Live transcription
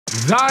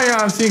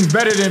Zion sings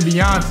better than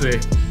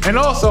Beyonce. And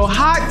also,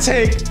 hot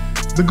take,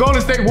 the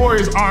Golden State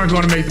Warriors aren't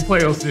going to make the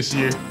playoffs this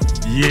year.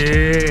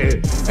 Yeah.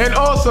 And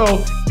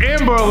also,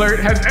 Amber Alert,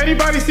 has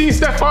anybody seen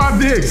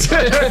Stephon Diggs?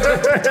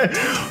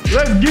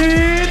 Let's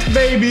get it,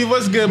 baby.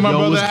 What's good, my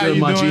brother? What's good,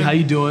 Munchie? How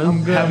you doing?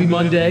 I'm good. Happy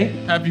Monday.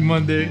 Happy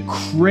Monday.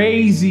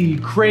 Crazy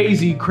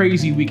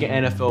week of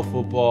NFL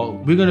football.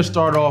 We're going to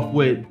start off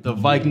with the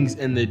Vikings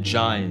and the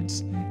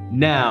Giants.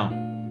 Now,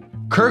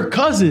 Kirk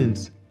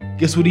Cousins,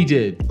 guess what he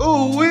did?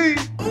 Ooh-wee.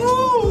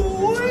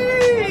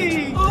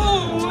 Ooh-wee.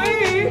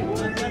 Ooh-wee.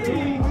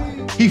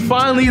 He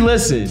finally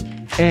listened.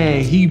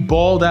 And he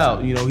balled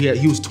out. You know,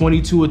 he was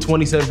 22 of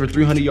 27 for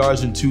 300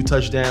 yards and 2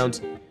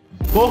 touchdowns.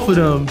 Both of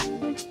them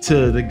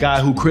to the guy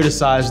who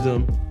criticized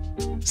him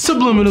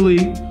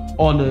subliminally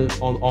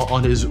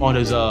on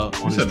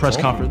his press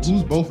conference.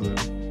 Who's both of them?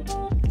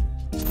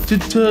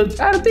 To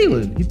Adam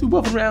Thielen. He threw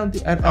both of them around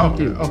Adam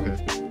Thielen.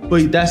 Okay.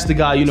 But that's the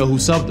guy, you know, who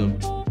subbed him.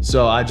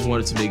 So I just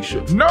wanted to make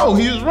sure. No,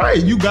 he was right.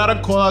 You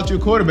gotta call out your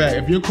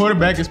quarterback. If your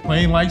quarterback is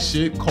playing like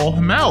shit, call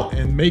him out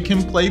and make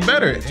him play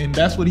better. And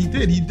that's what he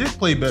did. He did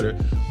play better.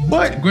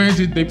 But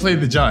granted, they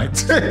played the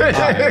Giants.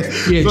 Yeah,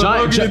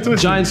 so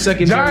Giants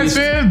secondary. Giants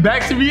fans,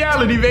 back to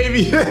reality,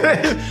 baby.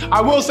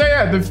 I will say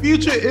that the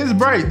future is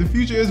bright. The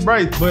future is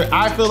bright. But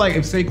I feel like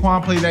if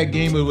Saquon played that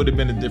game, it would have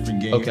been a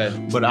different game. Okay.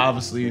 But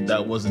obviously,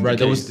 that wasn't right.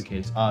 the case. That was the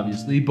case,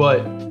 obviously.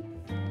 But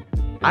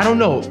I don't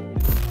know.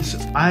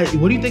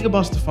 What do you think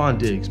about Stephon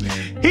Diggs,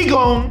 man? He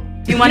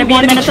gone. You want to be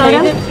in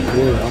Minnesota?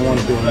 Yeah, I want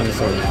to be in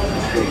Minnesota.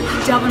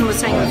 Delvin was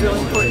saying it was really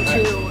important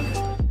too.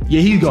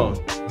 Yeah, he's gone.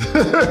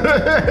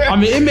 I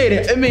mean,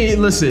 it made,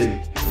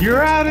 listen.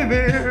 You're out of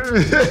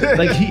there.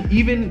 Like,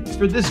 even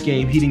for this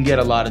game, he didn't get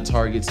a lot of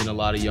targets and a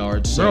lot of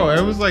yards. So. Bro,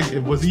 it was like,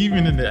 was he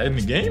even in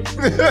the game?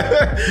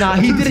 Nah,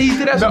 he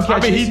did have some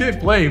catches. I mean, he did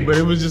play, but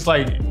it was just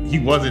like, he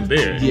wasn't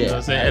there. You know what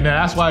I'm saying? And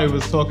that's why he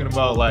was talking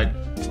about like,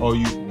 oh,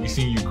 we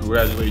seen you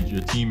congratulate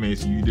your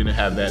teammates and you didn't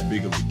have that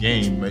big of a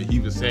game. But he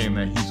was saying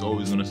that he's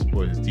always going to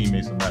support his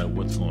teammates no matter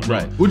what's going on.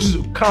 Right, which is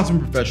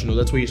consummate professional.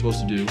 That's what you're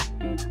supposed to do.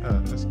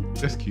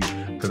 That's cute.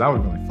 Because I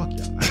would have been like, fuck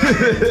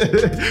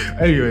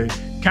y'all. Anyway,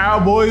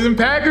 Cowboys and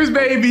Packers,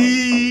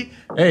 baby.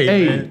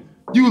 Hey, man.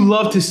 You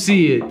love to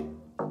see it.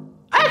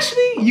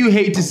 Actually, you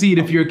hate to see it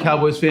if you're a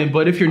Cowboys fan,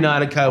 but if you're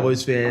not a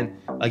Cowboys fan,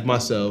 like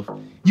myself,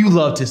 you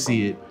love to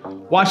see it.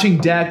 Watching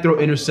Dak throw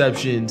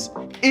interceptions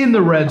in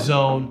the red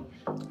zone.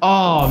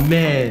 Oh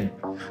man,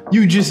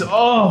 you just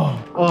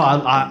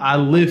I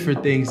live for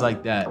things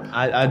like that.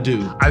 I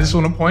do. I just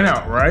want to point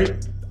out,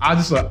 right?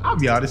 I'll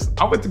be honest.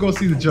 I went to go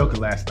see The Joker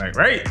last night,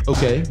 right?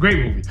 Okay. Great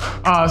movie.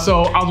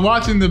 So I was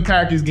watching the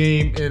Packers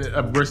game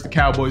versus the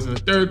Cowboys in the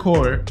third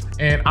quarter,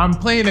 and I'm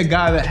playing a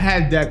guy that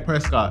had Dak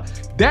Prescott.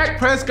 Dak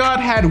Prescott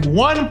had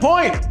 1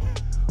 point.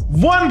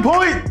 1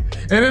 point.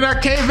 And then I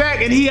came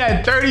back and he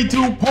had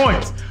 32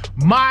 points.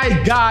 My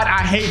God, I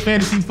hate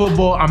fantasy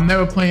football. I'm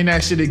never playing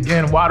that shit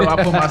again. Why do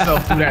I put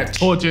myself through that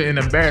torture and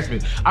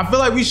embarrassment? I feel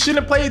like we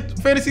shouldn't play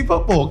fantasy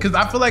football because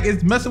I feel like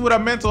it's messing with our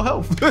mental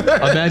health.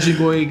 Imagine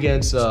going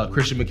against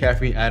Christian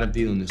McCaffrey and Adam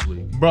Thielen this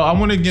week. Bro, I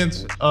went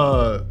against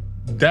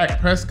Dak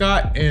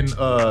Prescott and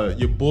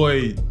your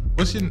boy,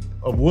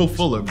 Will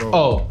Fuller, bro.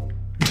 Oh.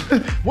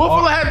 Will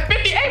Fuller had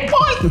 58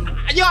 points.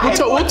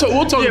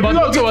 We'll talk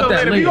about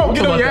that later. We gonna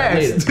get on your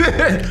ass.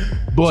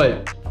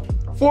 But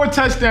 4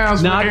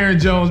 touchdowns from Aaron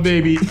Jones,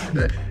 baby.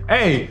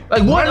 Hey,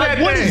 like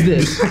what is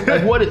this?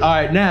 Like what? All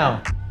right,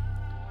 now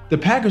the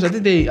Packers. I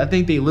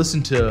think they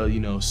listened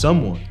to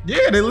someone.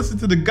 Yeah, they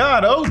listened to the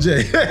God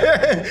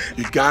OJ.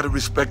 You gotta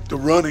respect the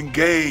running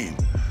game.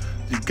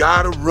 You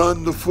gotta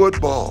run the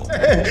football.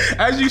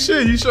 As you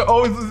should. You should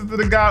always listen to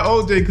the guy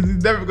OJ because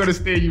he's never gonna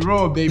steer you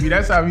wrong, baby.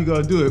 That's how we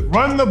gonna do it.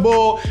 Run the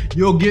ball.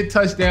 You'll get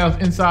touchdowns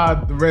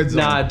inside the red zone.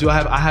 Nah,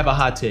 I have a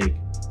hot take.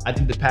 I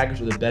think the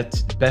Packers are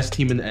the best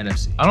team in the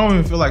NFC. I don't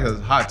even feel like that's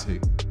a hot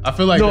take. I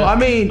feel like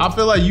I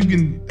feel like you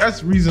can.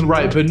 That's reasonable,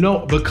 right?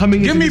 But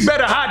coming give me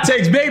better hot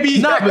takes,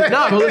 baby.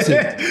 But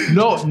listen,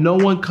 no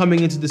one coming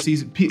into the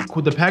season.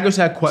 The Packers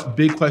had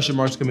big question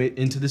marks coming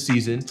into the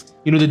season.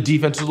 The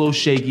defense was a little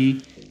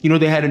shaky.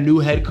 They had a new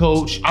head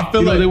coach. I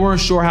feel like they weren't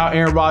sure how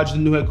Aaron Rodgers, the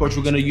new head coach,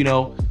 were gonna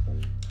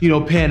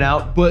pan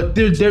out. But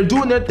they're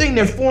doing their thing.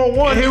 They're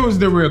 4-1. Here was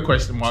the real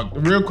question mark.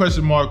 The real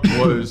question mark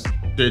was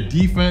their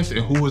defense and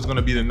who is going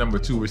to be the number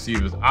 2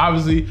 receivers.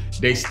 Obviously,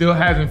 they still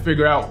hasn't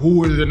figured out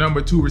who the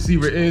number 2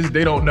 receiver is.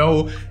 They don't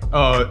know.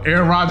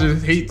 Aaron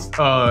Rodgers hates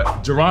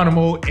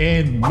Geronimo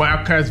and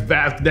Marcus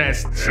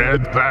Valdez.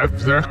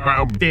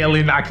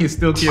 Dalen, I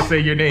still can't say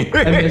your name.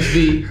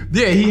 MSV.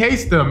 Yeah, he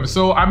hates them.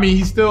 So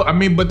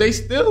but they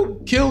still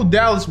killed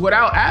Dallas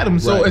without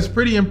Adams. So It's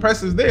pretty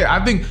impressive there.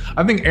 I think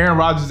Aaron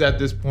Rodgers at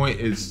this point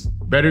is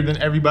better than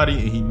everybody,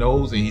 and he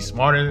knows, and he's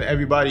smarter than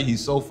everybody.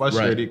 He's so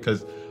frustrated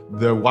because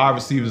the wide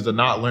receivers are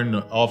not learning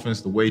the offense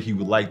the way he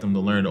would like them to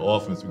learn the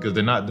offense because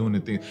they're not doing the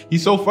thing.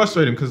 He's so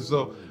frustrated because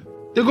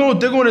they're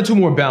going into a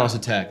more balanced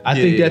attack. I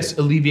think that's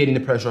alleviating the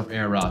pressure off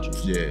Aaron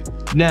Rodgers. Yeah.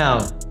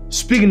 Now,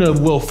 speaking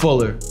of Will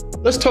Fuller,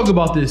 let's talk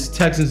about this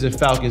Texans and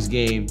Falcons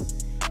game.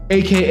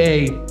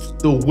 AKA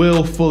the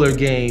Will Fuller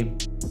game,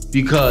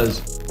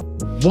 because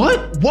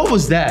what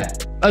was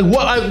that?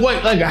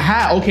 Like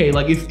how? Okay,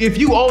 like if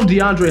you own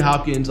DeAndre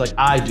Hopkins like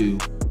I do,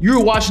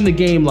 you're watching the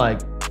game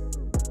like,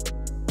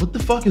 what the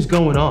fuck is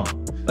going on?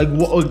 Like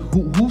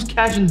who's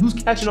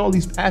catching all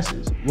these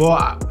passes? Well,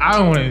 I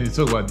don't want to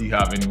talk about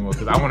D-Hop anymore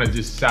because I want to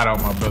just shout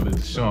out my brother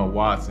Deshaun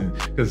Watson,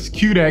 because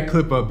cue that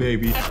clip up,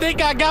 baby. I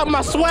think I got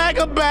my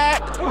swagger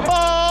back.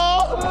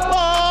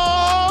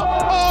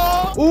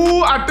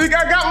 Ooh, I think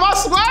I got my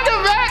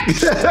swagger back.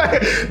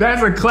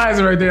 That's a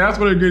classic right there. That's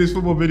one of the greatest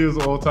football videos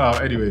of all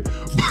time. Anyway,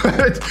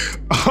 but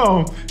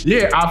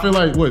yeah, I feel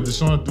like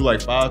Deshaun threw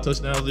like 5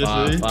 touchdowns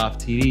yesterday. 5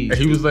 TDs. And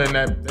he was letting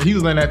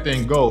that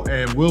thing go.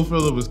 And Will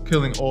Fuller was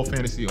killing all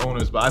fantasy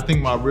owners. But I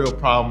think my real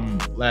problem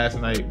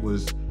last night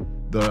was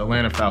the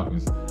Atlanta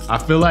Falcons. I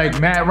feel like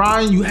Matt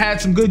Ryan, you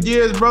had some good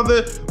years,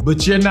 brother,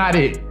 but you're not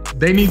it.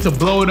 They need to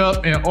blow it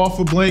up, and off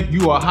a blink,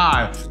 you are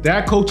high.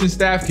 That coaching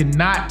staff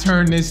cannot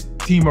turn this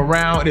team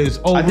around. It is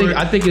over.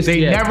 I think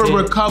they never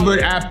recovered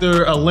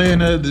after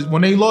Atlanta.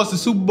 When they lost the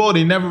Super Bowl,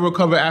 they never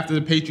recovered after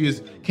the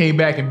Patriots came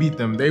back and beat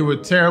them. They were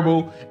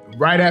terrible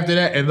right after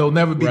that, and they'll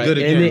never be good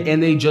again.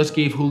 And they just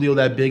gave Julio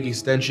that big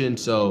extension,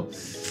 so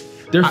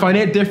they're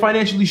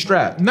financially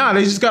strapped. Nah,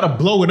 they just gotta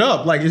blow it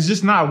up. Like, it's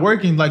just not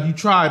working. Like, you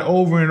tried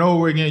over and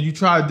over again. You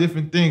tried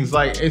different things.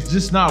 Like, it's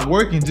just not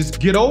working. Just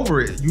get over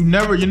it. You're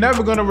never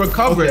gonna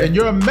recover, and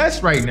you're a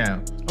mess right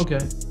now. Okay,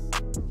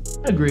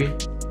 I agree.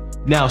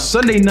 Now,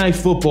 Sunday Night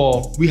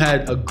Football, we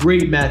had a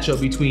great matchup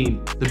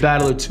between the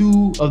battle of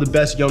 2 of the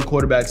best young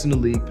quarterbacks in the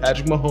league,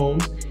 Patrick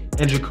Mahomes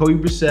and Jacoby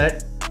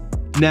Brissett.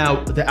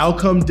 Now, the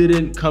outcome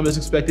didn't come as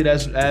expected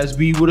as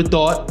we would have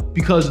thought,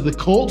 because the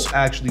Colts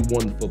actually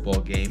won the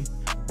football game.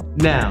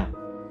 Now,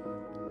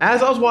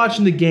 as I was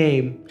watching the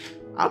game,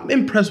 I'm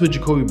impressed with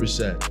Jacoby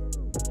Brissett.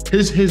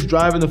 His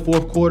drive in the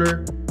 4th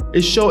quarter,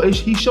 he showed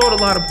a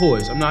lot of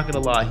poise. I'm not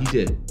gonna lie, he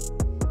did.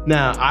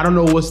 Now, I don't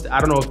know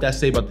if that's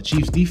say about the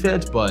Chiefs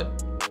defense,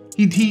 but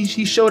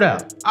he showed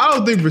out. I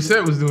don't think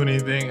Brissett was doing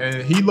anything,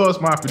 and he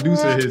lost my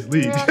producer in his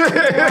league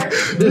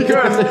because he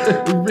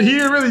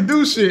didn't really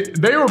do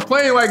shit. They were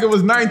playing like it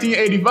was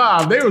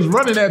 1985. They was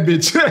running that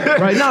bitch.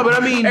 Right now,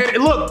 but I mean,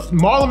 and look,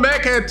 Marlon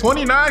Mack had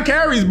 29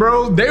 carries,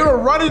 bro. They were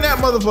running that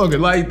motherfucker.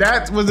 Like,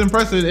 that was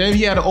impressive, and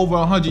he had over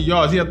 100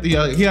 yards. He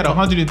had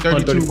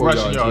 132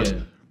 rushing yards. Yeah.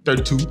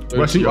 32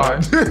 rushing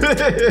yards.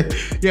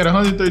 He had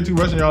 132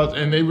 rushing yards,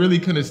 and they really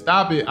couldn't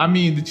stop it. I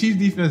mean, the Chiefs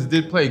defense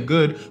did play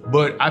good,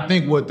 but I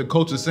think what the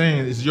coach is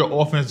saying is your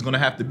offense is going to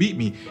have to beat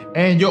me.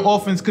 And your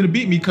offense could have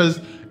beat me because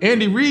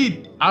Andy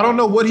Reid, I don't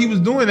know what he was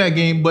doing that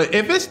game, but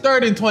if it's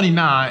 3rd and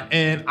 29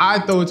 and I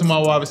throw it to my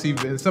wide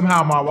receiver and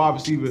somehow my wide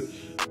receiver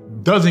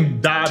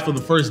doesn't dive for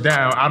the first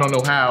down, I don't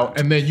know how,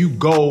 and then you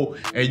go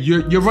and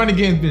your running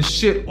game's been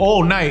shit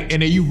all night,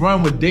 and then you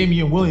run with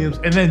Damian Williams,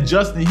 and then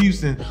Justin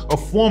Houston, a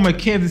former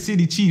Kansas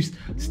City Chiefs,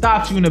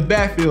 stops you in the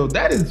backfield.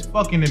 That is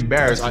fucking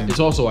embarrassing.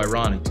 It's also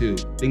ironic too.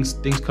 Things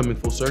coming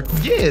full circle.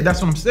 Yeah,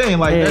 that's what I'm saying.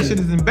 Like, that shit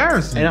is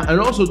embarrassing. And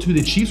also too,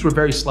 the Chiefs were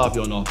very sloppy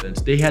on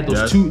offense. They had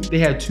those two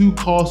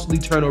costly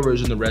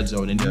turnovers in the red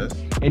zone,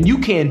 and you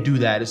can't do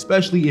that,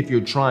 especially if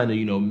you're trying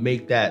to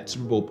make that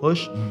Super Bowl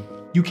push.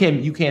 You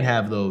can't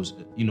have those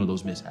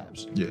those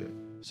mishaps. Yeah.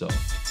 So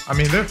I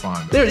mean, they're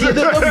fine. They're Once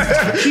they get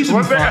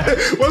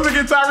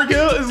Tyreek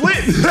Hill, it's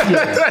lit.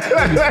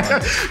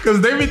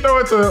 Because they be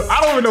throwing to, I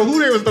don't even know who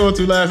they was throwing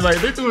to last night.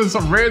 They threw to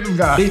some random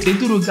guy. They threw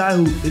to a guy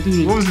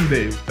what was his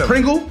name?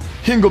 Pringle?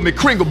 Hingle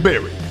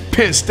McCringleberry,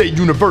 Penn State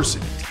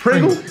University.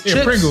 Pringle?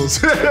 Yeah, Pringles.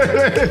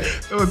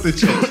 Throw it to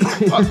chips.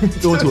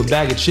 Throw it to a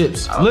bag of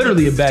chips.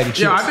 Literally a bag of chips.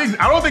 Yeah,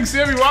 I don't think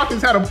Sammy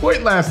Watkins had a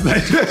point last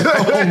night.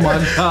 Oh my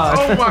God.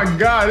 Oh my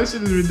God, this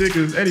shit is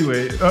ridiculous.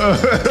 Anyway,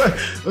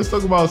 let's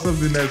talk about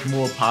something that's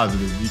more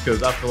positive,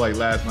 because I feel like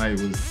last night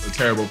was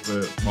terrible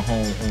for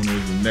Mahomes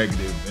owners and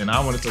negative. And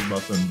I want to talk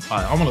about something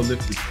positive. I want to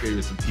lift the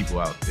spirits of people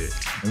out there.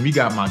 And we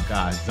got my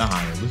guy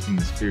Zion lifting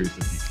the spirits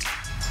of people.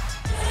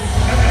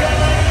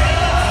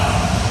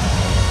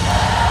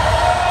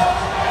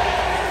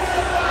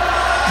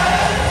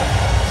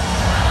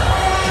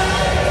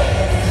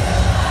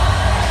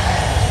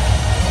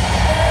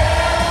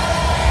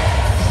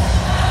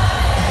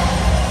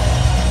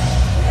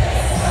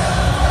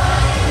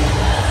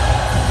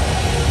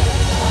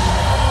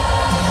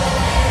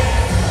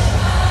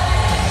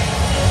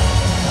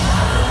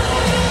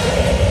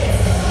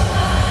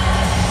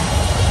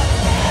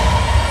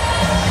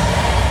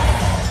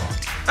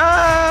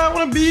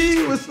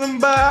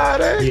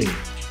 Somebody, yeah.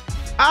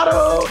 I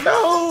don't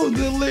know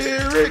the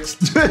lyrics.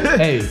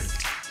 Hey,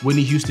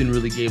 Whitney Houston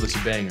really gave us a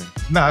banger.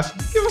 Nah, she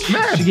gave us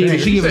mad. She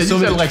gave us so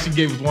many. Like she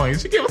gave us one.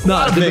 She gave us a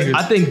lot of bangers.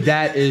 I think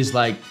that is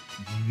like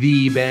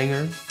the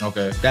banger.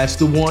 Okay, that's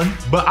the one.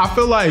 But I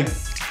feel like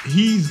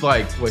he's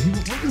like, when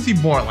was he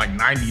born? Like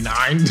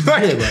 99? Like,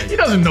 right. He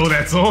doesn't know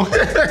that song.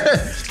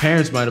 His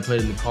parents might have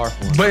played in the car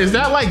for him. But is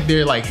that like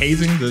they're like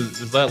hazing?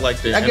 Is that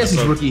like their I guess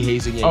it's NFL? rookie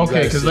hazing. Yeah,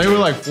 Okay, because they were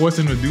like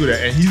forcing him to do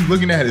that, and he's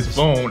looking at his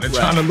phone and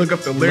trying to look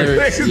up the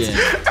lyrics.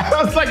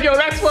 I was like, yo,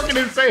 that's fucking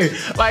insane.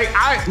 Like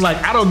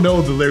I don't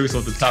know the lyrics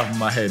off the top of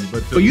my head,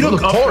 but you know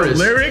the chorus.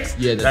 Lyrics,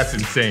 yeah, that's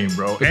insane,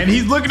 bro. And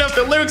he's looking up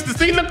the lyrics to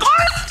sing the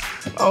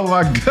chorus. Oh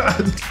my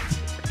god.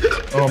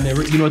 Oh man,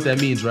 you know what that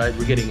means, right?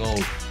 We're getting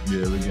old.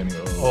 Yeah, we're getting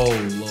old.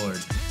 Oh Lord.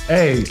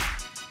 Hey,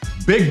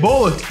 Big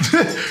Baller.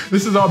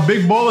 This is our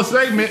Big Baller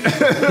segment.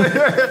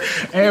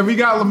 And we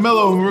got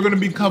LaMelo, and we're going to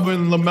be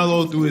covering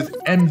LaMelo through his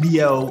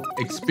NBL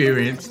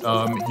experience.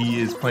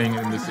 He is playing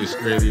in this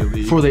Australia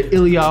League. For the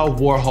Ilya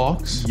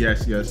Warhawks.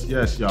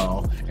 Yes,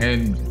 y'all.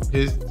 And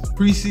his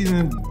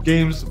preseason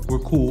games were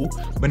cool,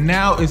 but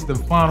now it's the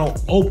final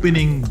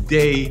opening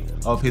day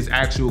of his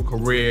actual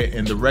career,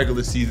 and the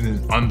regular season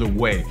is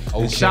underway.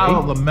 Okay. And shout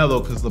out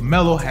LaMelo, because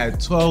LaMelo had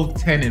 12,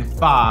 10, and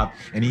 5,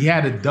 and he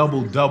had a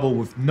double-double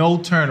with no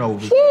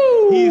turnovers.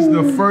 Woo! He's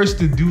the first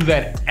to do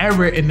that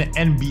ever in the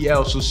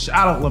NBL, so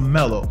shout out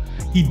LaMelo.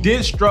 He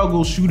did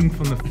struggle shooting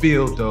from the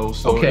field though,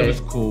 so it was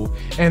cool.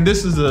 And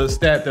this is a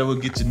stat that will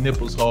get your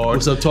nipples hard.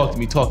 What's up? Talk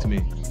to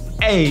me.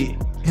 Hey,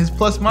 his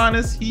plus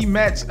minus, he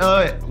matched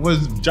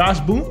was Josh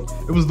Boone.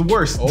 It was the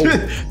worst. Oh.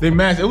 They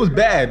matched. It was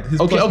bad. His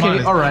plus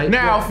minus. All right.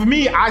 Now, for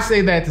me, I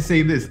say that to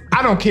say this.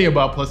 I don't care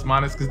about plus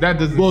minus because that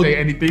doesn't say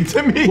anything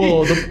to me.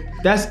 Well,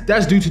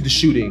 that's due to the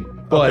shooting.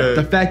 But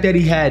the fact that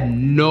he had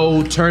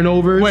no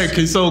turnovers. Wait,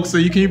 so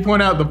you can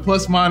point out the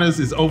plus minus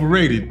is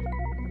overrated.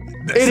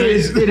 It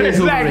is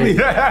exactly. overrated.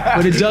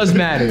 But it does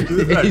matter.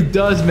 It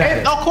does matter.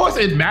 And of course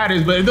it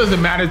matters, but it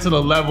doesn't matter to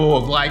the level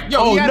of like,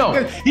 yo,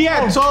 he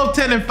had 12,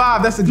 10, and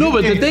 5. That's a good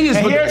but the thing is,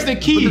 here's the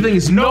key. But the thing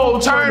is,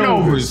 no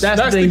turnovers.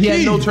 That's the thing. He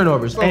had no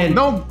turnovers. Bro, and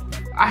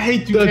I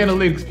hate you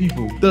analytics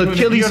people. The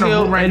Achilles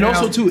heel, and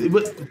also too,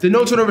 the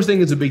no turnovers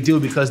thing is a big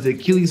deal because the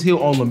Achilles heel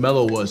on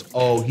LaMelo was,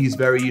 he's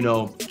very,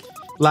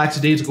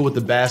 lackadaisical with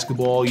the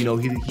basketball.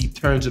 He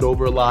turns it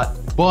over a lot,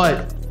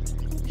 but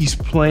he's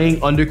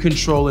playing under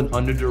control and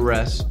under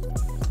duress.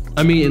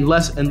 I mean, in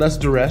less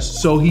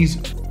duress. So he's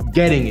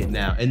getting it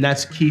now, and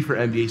that's key for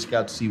NBA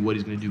scouts to see what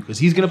he's going to do because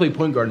he's going to play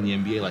point guard in the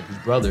NBA like his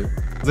brother.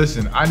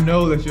 Listen, I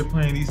know that you're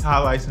playing these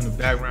highlights in the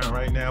background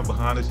right now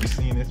behind us. You're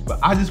seeing this, but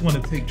I just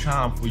want to take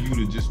time for you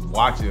to just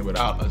watch it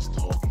without us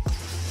talking.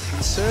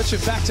 In search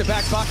of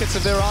back-to-back buckets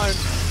of their own.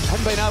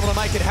 Haven't been able to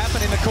make it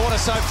happen in the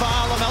quarter so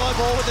far. LaMelo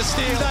ball with the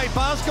steal. Day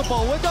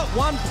basketball. We've got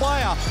one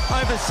player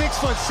over 6'6".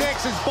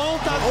 His ball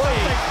does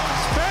something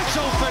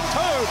special for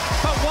two,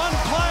 but one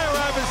player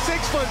over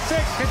 6'6".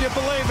 Can you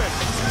believe it?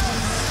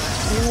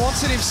 He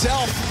wants it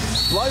himself.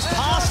 Blows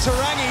past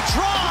Tarangi.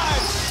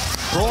 Drives.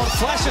 Broad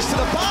flashes to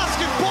the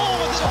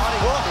basketball.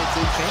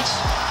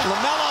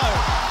 LaMelo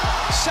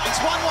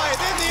shakes one way,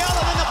 then the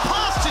other, then the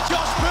pass to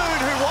Josh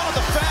Boone, who wanted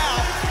the foul.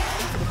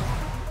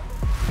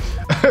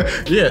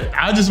 Yeah,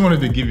 I just wanted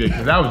to give you,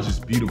 because that was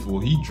just beautiful.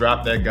 He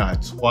dropped that guy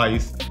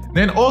twice.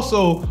 Then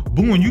also,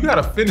 Boone, you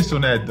gotta finish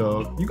on that,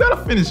 dog. You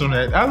gotta finish on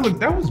that.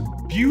 That was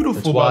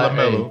beautiful by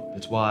LaMelo.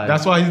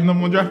 That's why he's the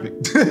 #1 draft pick.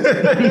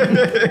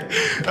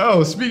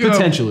 Oh, speaking of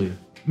potentially.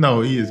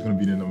 No, he is going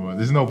to be the #1.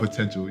 There's no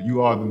potential.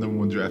 You are the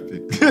 #1 draft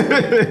pick.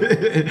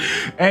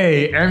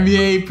 Hey,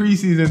 NBA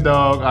preseason,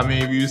 dog. I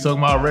mean, we were talking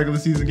about a regular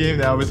season game.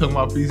 Now we're talking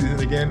about preseason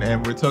again,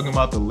 and we're talking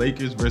about the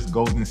Lakers versus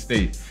Golden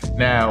State.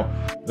 Now,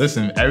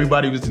 listen,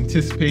 everybody was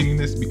anticipating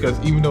this because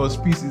even though it's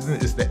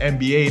preseason, it's the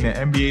NBA, and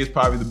the NBA is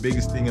probably the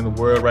biggest thing in the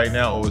world right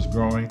now, or it's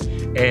growing.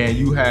 And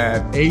you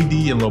have AD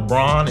and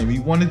LeBron, and we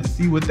wanted to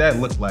see what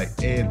that looked like.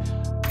 And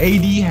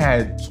AD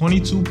had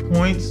 22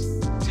 points,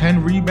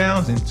 10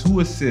 rebounds, and 2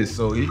 assists.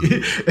 So,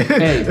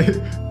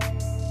 hey,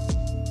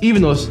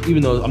 even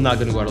though I'm not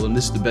gonna go out on a limb,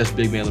 this is the best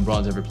big man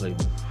LeBron's ever played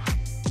with,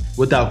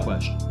 without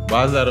question.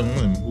 Why is that a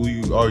win? Who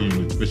you arguing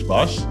with? Chris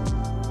Bosh?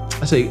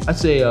 I'd say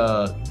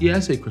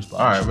Chris Bosh.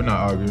 All right, we're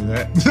not arguing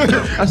that.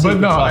 But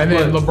no, and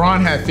then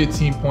LeBron had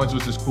 15 points,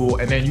 which is cool.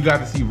 And then you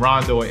got to see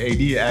Rondo and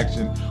AD in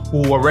action,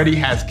 who already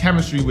has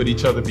chemistry with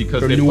each other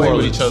because they play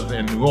with each other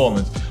in New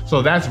Orleans.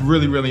 So that's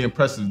really, really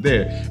impressive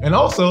there. And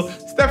also,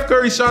 Steph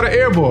Curry shot an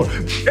air ball.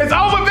 It's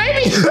over,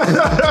 baby!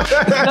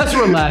 Let's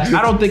relax.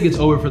 I don't think it's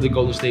over for the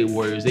Golden State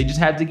Warriors. They just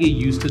have to get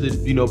used to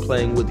the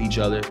playing with each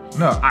other.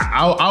 No,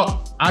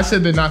 I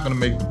said they're not going to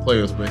make the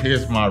playoffs, but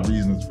here's my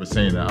reasons for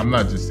saying that. I'm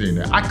not just saying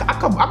that.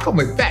 I come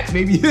with facts,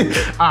 baby.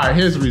 All right,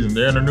 here's the reason.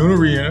 They're in a new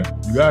arena.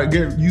 You got to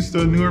get used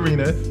to a new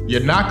arena.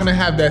 You're not going to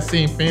have that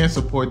same fan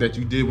support that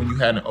you did when you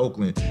had in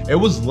Oakland. It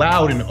was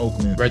loud in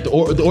Oakland. Right, the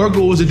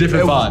Oracle was a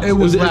different vibe. It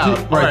was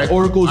loud. Right, the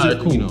Oracle's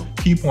cool.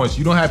 Key points.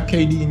 You don't have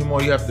KD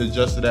anymore. You have to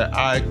adjust to that. All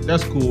right,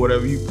 that's cool,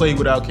 whatever. You played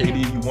without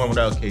KD, you won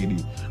without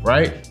KD,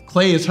 right?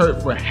 Clay is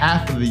hurt for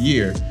half of the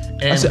year.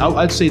 And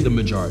I'd say the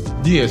majority.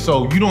 Yeah,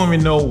 so you don't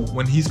even know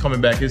when he's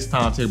coming back, his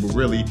timetable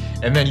really.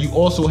 And then you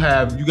also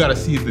you got to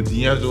see if the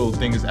D'Angelo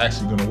thing is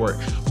actually going to work.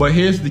 But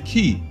here's the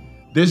key.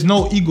 There's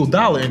no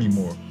Iguodala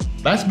anymore.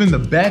 That's been the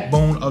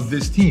backbone of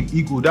this team,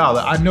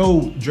 Iguodala. I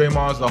know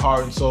Draymond's the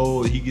heart and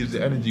soul, he gives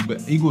the energy, but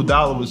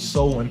Iguodala was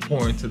so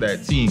important to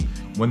that team.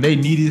 When they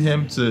needed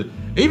him to,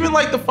 even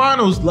like the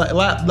finals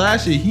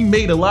last year, he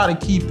made a lot of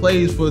key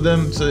plays for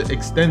them to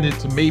extend it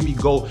to maybe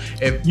go.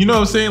 And you know what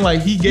I'm saying?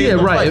 Like he gave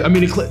them, right. Like, I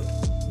mean,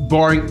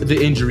 barring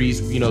the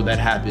injuries, that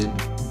happened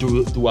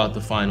throughout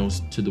the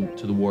finals to the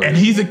Warriors. And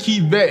he's a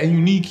key vet, and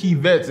you need key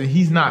vets, and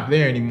he's not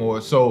there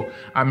anymore. So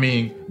I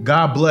mean,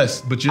 God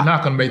bless, but you're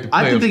not gonna make the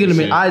playoffs. I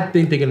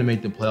think they're gonna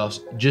make the playoffs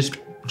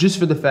just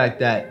for the fact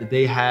that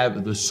they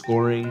have the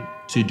scoring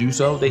to do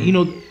so. They,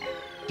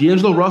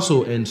 D'Angelo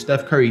Russell and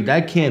Steph Curry,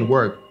 that can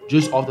work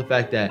just off the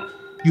fact that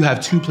you have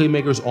two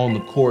playmakers on the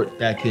court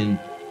that can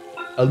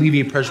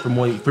alleviate pressure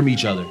from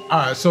each other.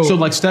 All right, so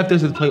like Steph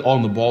doesn't play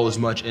on the ball as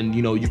much, and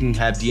you can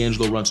have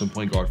D'Angelo run some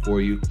point guard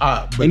for you.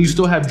 And you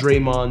still have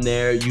Draymond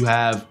there. You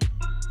have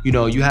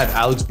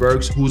Alex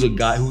Burks, who's a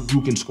guy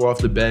who can score off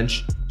the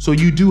bench. So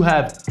you do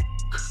have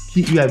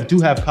cognitive.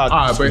 All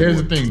right, but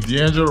here's the thing: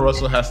 D'Angelo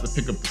Russell has to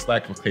pick up the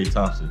slack for Klay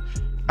Thompson.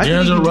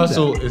 D'Angelo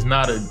Russell is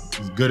not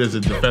as good as a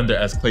defender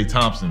as Klay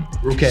Thompson.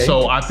 Okay.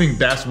 So I think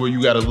that's where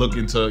you got to look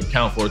into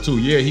account for it too.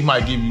 Yeah, he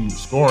might give you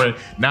scoring,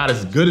 not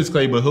as good as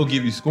Klay, but he'll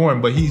give you scoring.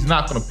 But he's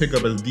not going to pick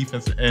up as a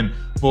defensive end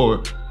for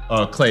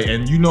Klay.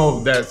 And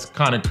that's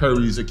kind of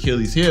Curry's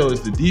Achilles heel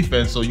is the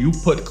defense. So you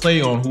put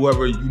Klay on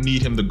whoever you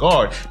need him to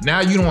guard. Now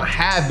you don't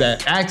have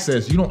that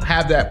access. You don't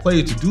have that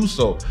player to do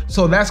so.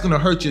 So that's going to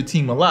hurt your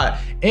team a lot.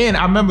 And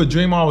I remember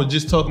Draymond was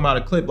just talking about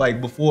a clip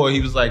like before. He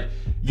was like,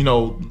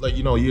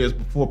 years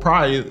before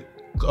prior,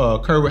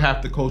 Kerr would have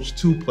to coach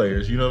two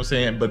players, you know what I'm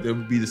saying? But it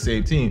would be the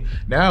same team.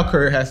 Now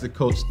Kerr has to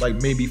coach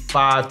like maybe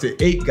 5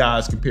 to 8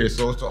 guys compared.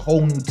 So it's a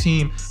whole new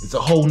team. It's a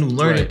whole new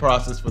learning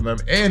process for them.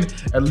 And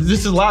this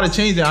is a lot of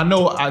changing. I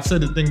know I said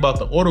the thing about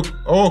the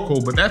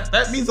Oracle, but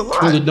that means a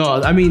lot.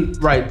 No, I mean,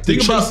 right.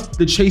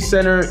 The Chase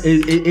Center,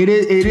 it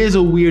is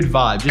a weird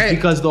vibe. Just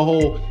because the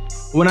whole,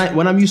 when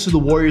I'm used to the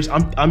Warriors,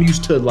 I'm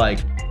used to like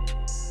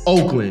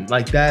Oakland.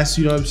 Like that's,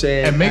 you know what I'm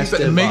saying? And make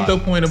the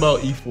point about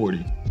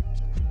E40.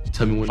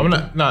 Tell me when. I'm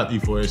not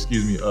E4.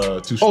 Excuse me.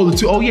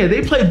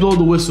 They played blow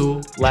the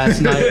whistle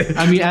last night.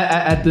 I mean,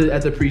 at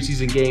the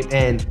preseason game,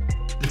 and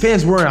the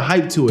fans weren't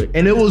hyped to it,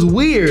 and it was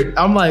weird.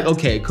 I'm like,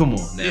 okay, come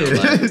on now.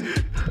 Like,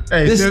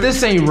 hey,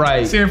 this ain't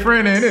right. San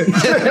Fran ain't it?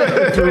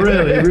 For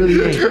real, it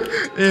really ain't.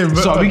 Yeah, but,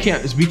 so we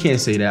can't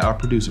say that. Our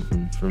producer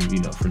from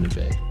the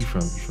Bay, he's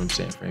from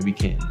San Fran. We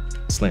can't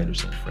slander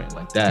San Fran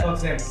like that. Fuck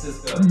San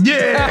Francisco.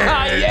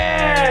 Yeah,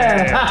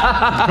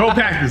 yeah. Go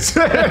Packers.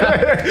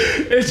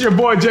 It's your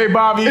boy J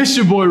Bobby. It's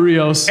your boy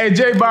Rios. And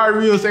J Bobby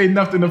Rios ain't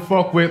nothing to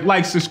fuck with.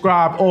 Like,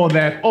 subscribe, all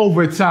that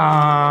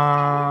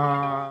overtime.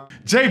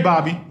 J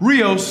Bobby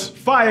Rios,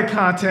 fire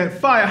content,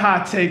 fire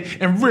hot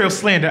take, and real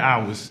slander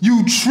hours.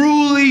 You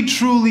truly,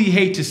 truly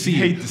hate to see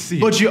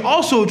it. But you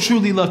also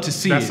truly love to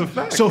see it. That's a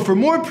fact. So for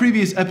more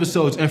previous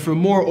episodes and for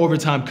more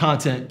overtime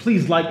content,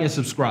 please like and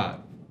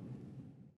subscribe.